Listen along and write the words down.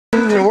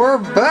We're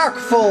back,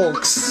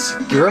 folks!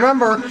 You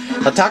remember,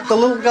 attack the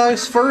little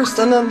guys first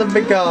and then the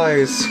big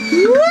guys.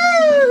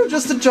 Woo!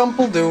 Just a jump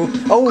will do.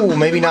 Oh,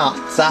 maybe not.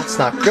 That's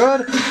not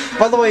good.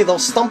 By the way,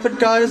 those stumped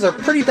guys are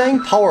pretty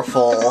dang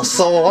powerful,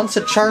 so once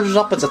it charges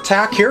up its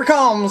attack, here it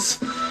comes!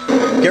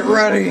 Get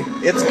ready.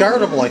 It's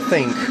guardable, I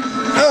think.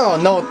 Oh,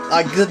 no,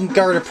 I didn't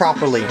guard it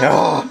properly.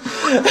 Oh.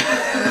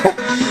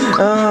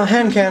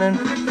 Hand cannon.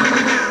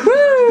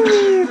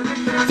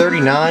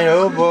 39,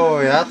 oh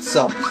boy, that's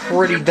a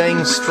pretty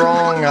dang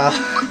strong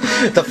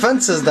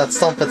defenses that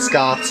Stumpet's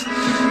got.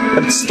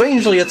 But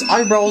strangely, its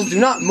eyebrows do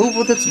not move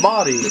with its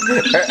body.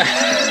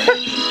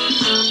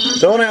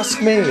 Don't ask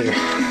me.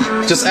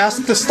 Just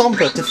ask the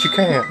Stumpet if you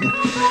can.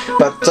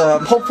 But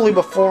hopefully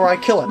before I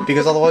kill it,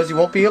 because otherwise you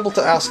won't be able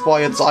to ask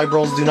why its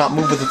eyebrows do not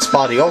move with its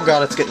body. Oh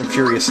god, it's getting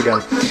furious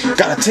again.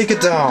 Gotta take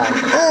it down.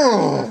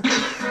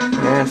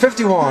 And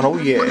 51, oh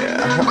yeah.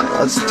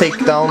 Let's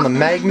take down the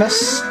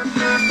Magmus.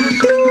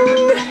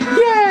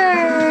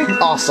 Yay!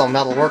 Awesome,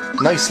 that'll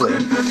work nicely.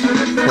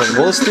 Wait,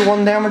 will this do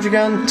 1 damage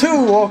again? 2!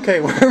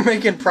 Okay, we're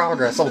making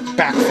progress. Oh,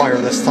 backfire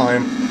this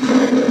time.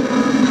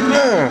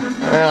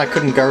 And I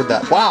couldn't guard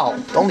that. Wow,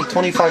 only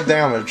 25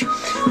 damage.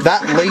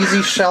 That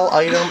lazy shell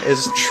item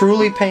is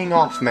truly paying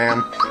off,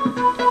 man.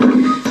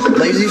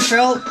 Lazy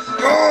shell?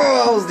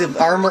 Oh, that was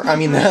the armor. I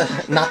mean,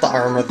 not the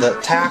armor, the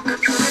attack.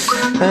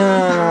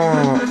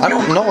 I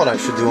don't know what I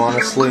should do,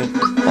 honestly.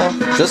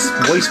 Just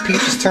waste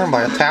Peach's turn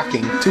by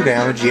attacking. 2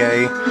 damage,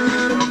 yay.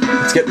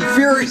 It's getting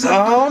furious.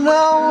 Oh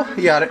no!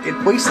 Yeah,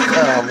 it wastes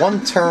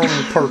 1 turn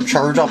per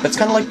charge up. It's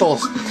kind of like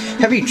those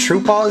heavy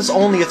Troopas,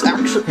 only it's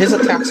actually his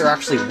attacks are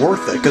actually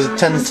worth it because it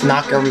tends to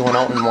knock everyone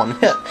out in 1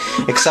 hit,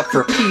 except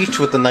for Peach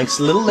with the nice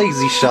little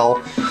lazy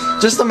shell.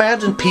 Just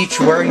imagine Peach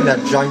wearing that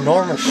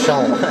ginormous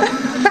shell.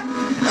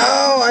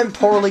 Oh, I'm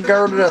poorly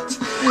guarded it.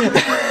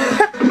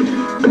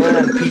 And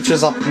then Peach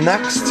is up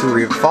next to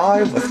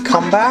revive with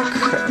comeback.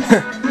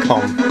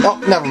 Come. Oh,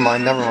 never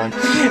mind.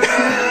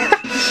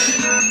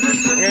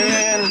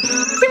 And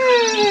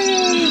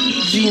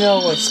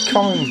Gino is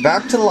coming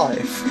back to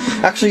life.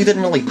 Actually, he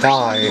didn't really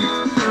die.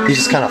 He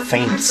just kind of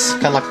faints.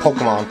 Kind of like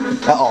Pokemon.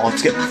 Uh-oh,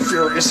 it's getting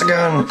furious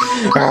again.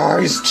 Oh,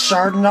 he's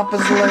sharding up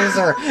his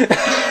laser.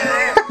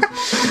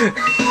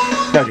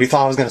 No, you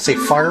thought I was going to say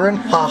firing?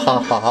 Ha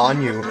ha ha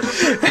on you.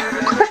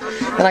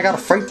 And I got a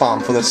Fright Bomb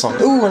for this one.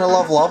 Ooh, and a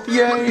level up.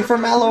 Yay for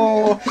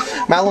Mallow!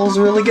 Mallow's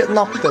really getting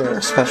up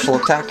there. Special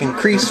attack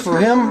increase for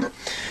him.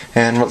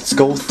 And let's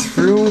go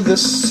through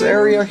this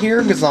area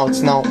here,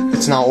 because now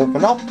it's now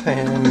open up,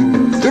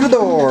 and through the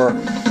door!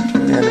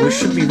 And we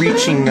should be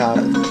reaching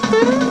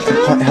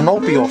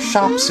Hanopio's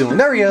shop soon.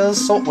 There he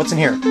is! So, what's in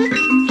here?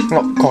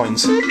 Oh,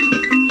 coins.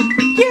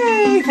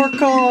 Yay for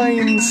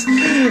coins!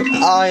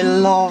 I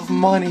love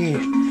money!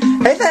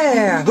 Hey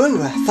there!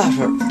 Ooh,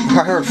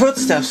 I heard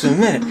footsteps in a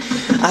minute.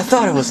 I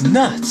thought it was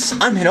nuts.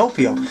 I'm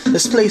Hanopio.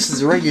 This place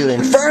is a regular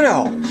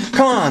inferno.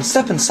 Come on,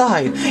 step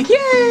inside.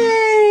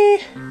 Yay!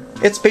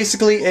 It's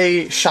basically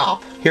a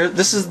shop. Here,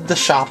 this is the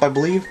shop, I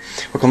believe.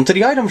 Welcome to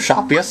the item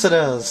shop. Yes, it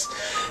is.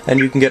 And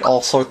you can get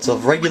all sorts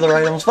of regular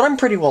items, but I'm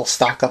pretty well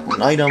stocked up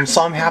on items,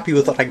 so I'm happy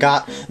with what I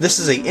got. This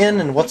is a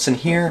inn, and what's in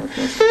here?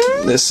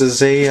 This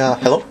is a,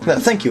 hello?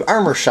 Thank you,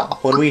 armor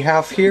shop. What do we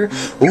have here?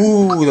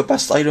 Ooh, the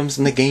best items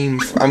in the game.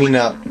 I mean,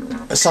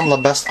 some of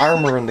the best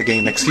armor in the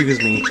game, excuse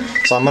me.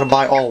 So I'm gonna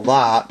buy all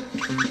that.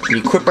 And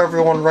equip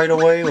everyone right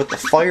away with the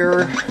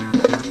fire.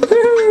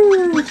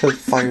 The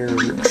fire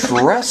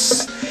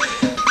dress.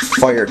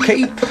 Fire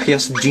cape.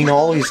 Yes, Gino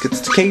always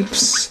gets the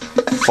capes.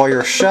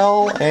 Fire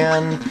shell,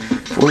 and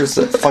where's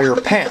the fire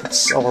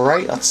pants?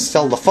 Alright, let's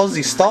sell the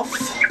fuzzy stuff.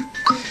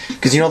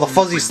 Because, you know, the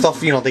fuzzy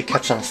stuff, you know, they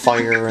catch on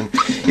fire, and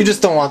you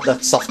just don't want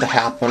that stuff to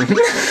happen.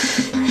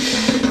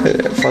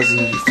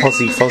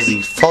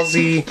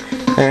 Fuzzy,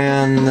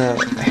 and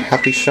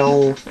happy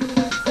shell.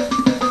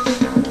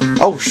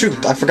 Oh,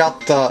 shoot, I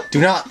forgot,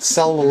 do not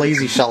sell the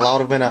lazy shell. That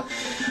would have been a...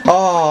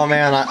 Oh,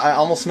 man, I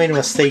almost made a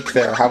mistake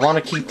there. I want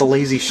to keep the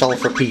lazy shell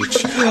for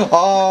Peach.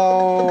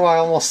 Oh, I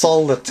almost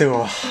sold it,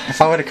 too.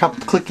 If I would have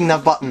kept clicking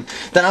that button,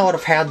 then I would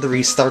have had to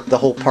restart the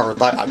whole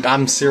part.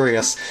 I'm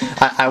serious.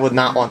 I would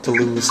not want to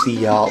lose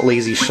the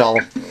lazy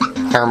shell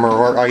armor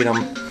or item.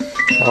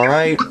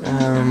 Alright,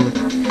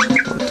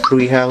 what do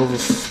we have?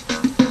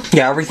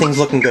 Yeah, everything's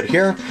looking good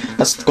here.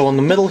 Let's go in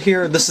the middle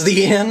here. This is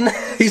the inn.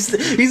 He's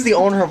the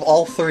owner of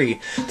all 3.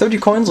 30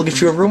 coins will get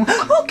you a room.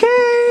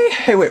 Okay!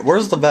 Hey, wait,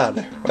 where's the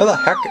bed? Where the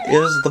heck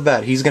is the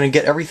bed? He's gonna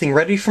get everything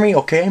ready for me?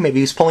 Okay,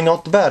 maybe he's pulling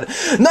out the bed.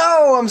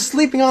 No! I'm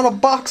sleeping on a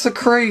box of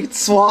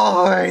crates!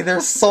 Why?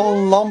 They're so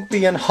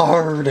lumpy and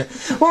hard.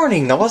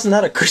 Warning, now wasn't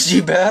that a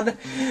cushy bed?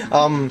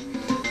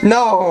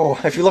 No!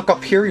 If you look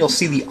up here, you'll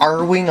see the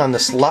R-wing on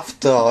this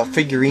left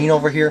figurine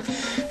over here.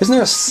 Isn't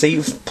there a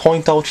save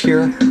point out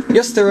here?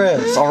 Yes, there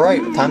is.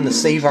 Alright, time to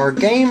save our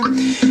game.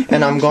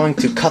 And I'm going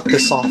to cut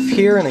this off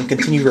here and then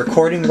continue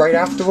recording right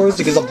afterwards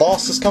because the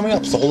boss is coming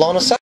up, so hold on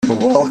a sec.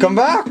 Welcome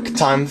back!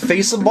 Time to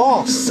face a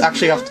boss.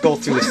 Actually, I have to go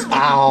through this.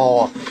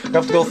 Ow! You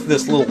have to go through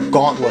this little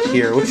gauntlet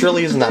here, which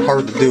really isn't that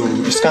hard to do.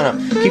 You just kind of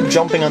keep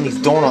jumping on these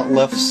donut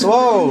lifts.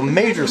 Whoa!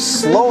 Major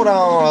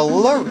slowdown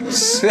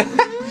alerts!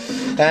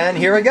 And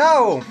here we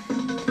go!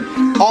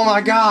 Oh my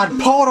god!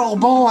 Portal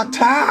bow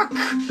attack!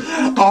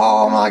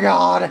 Oh my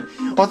god!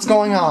 What's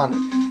going on?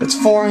 It's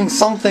forming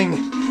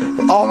something.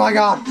 Oh my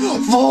god!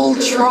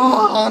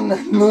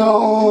 Voltron!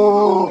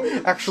 No!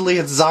 Actually,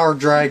 it's Czar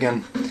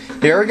Dragon.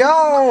 Here we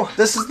go!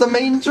 This is the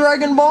main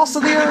dragon boss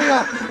of the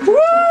area!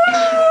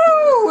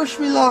 Woo! Wish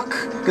me luck!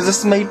 Because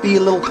this might be a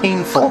little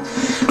painful.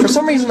 For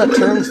some reason the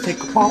turns take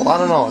a while. I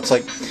don't know,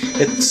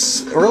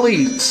 it's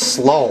really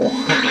slow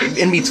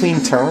in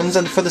between turns,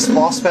 and for this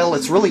boss battle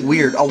it's really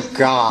weird. Oh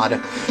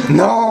god.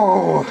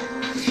 No!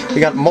 We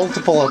got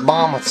multiple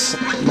bombs.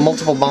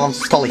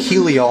 It's called a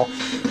Helio.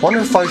 Wonder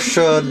if I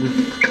should...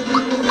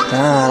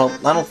 I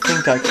don't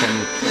think I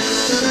can...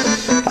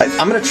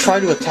 I'm gonna try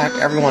to attack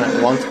everyone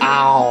at once.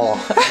 Ow!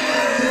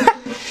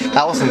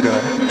 That wasn't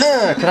good.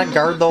 Can I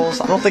guard those?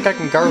 I don't think I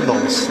can guard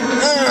those.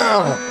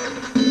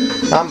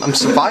 I'm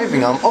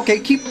surviving them. Okay,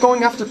 keep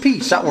going after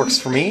Peach. That works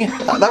for me.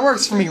 That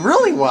works for me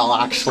really well,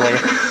 actually.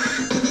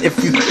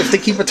 If they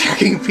keep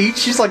attacking Peach,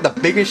 she's like the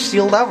biggest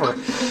shield ever.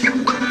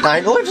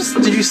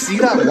 Did you see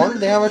that 1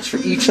 damage for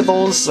each of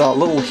those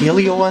little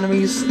Helio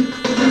enemies?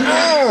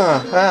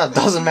 It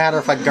doesn't matter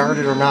if I guard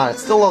it or not. It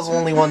still does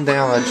only 1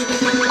 damage.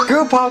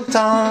 Group hug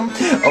time!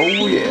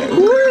 Oh yeah!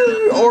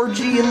 Woo!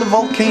 Orgy in the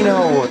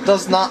Volcano! It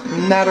does not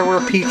matter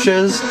where Peach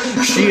is.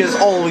 She is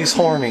always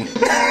horny.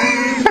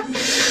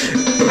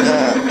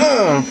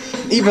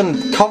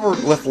 Even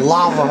covered with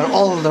lava in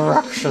all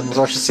directions.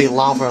 Or I should say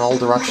lava in all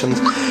directions.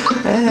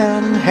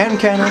 And hand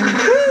cannon.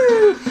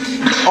 Woo!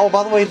 Oh,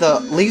 by the way, the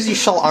Lazy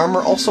Shell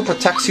armor also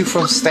protects you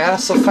from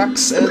status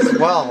effects as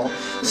well.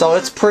 So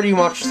it's pretty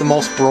much the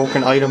most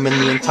broken item in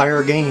the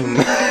entire game.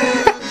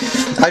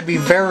 I'd be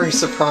very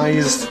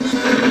surprised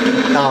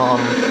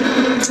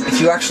if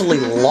you actually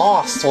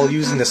lost while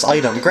using this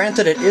item.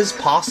 Granted, it is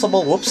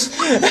possible. Whoops.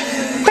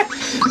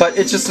 But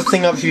it's just a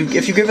thing of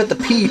if you give it to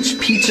Peach,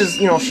 Peach is,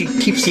 she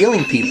keeps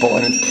healing people,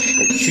 and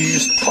she's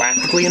just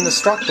practically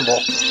indestructible.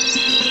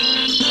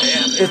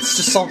 It's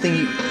just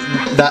something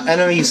that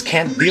enemies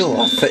can't deal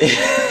with.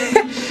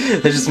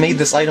 They just made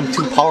this item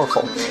too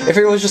powerful. If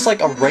it was just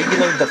like a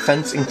regular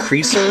defense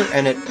increaser,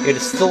 and it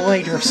still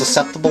made her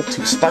susceptible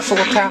to special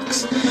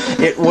attacks,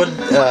 it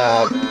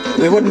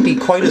wouldn't be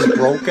quite as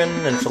broken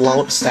and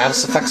allow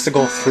status effects to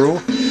go through.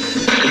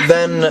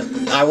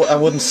 Then I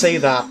wouldn't say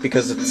that,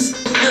 because it's...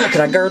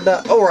 Can I guard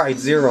that? Oh right,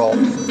 0.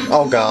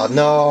 Oh god,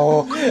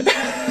 no.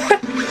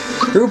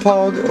 Group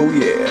hug, oh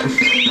yeah.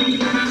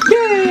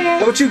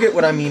 Yeah! But you get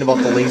what I mean about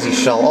the Lazy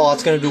Shell. Oh,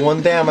 that's gonna do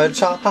 1 damage,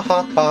 ha ha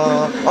ha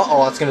ha.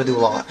 Uh-oh, that's gonna do a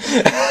lot.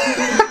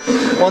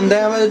 1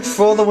 damage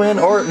for the win,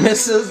 or it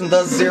misses and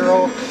does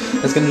 0.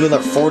 It's gonna do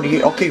another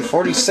 40, okay,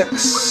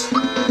 46.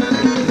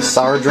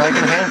 Czar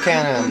Dragon hand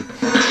cannon.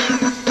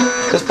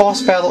 This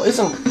boss battle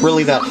isn't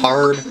really that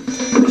hard.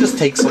 It just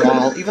takes a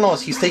while, even though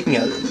he's taking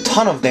a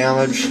ton of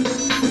damage.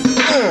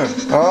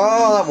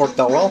 Oh, that worked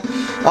out well.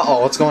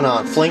 Uh-oh, what's going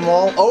on? Flame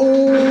wall?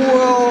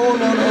 Oh,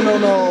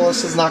 no,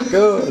 this is not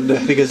good,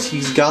 because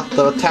he's got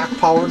the attack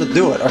power to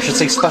do it. Or I should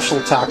say special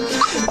attack.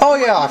 Oh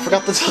yeah, I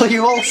forgot to tell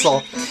you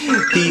also.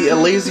 The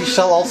Lazy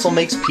Shell also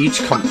makes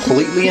Peach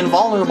completely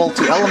invulnerable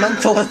to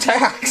elemental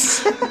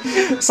attacks.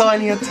 So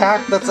any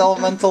attack that's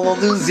elemental will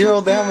do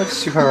 0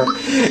 damage to her.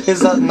 Is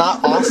that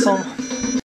not awesome?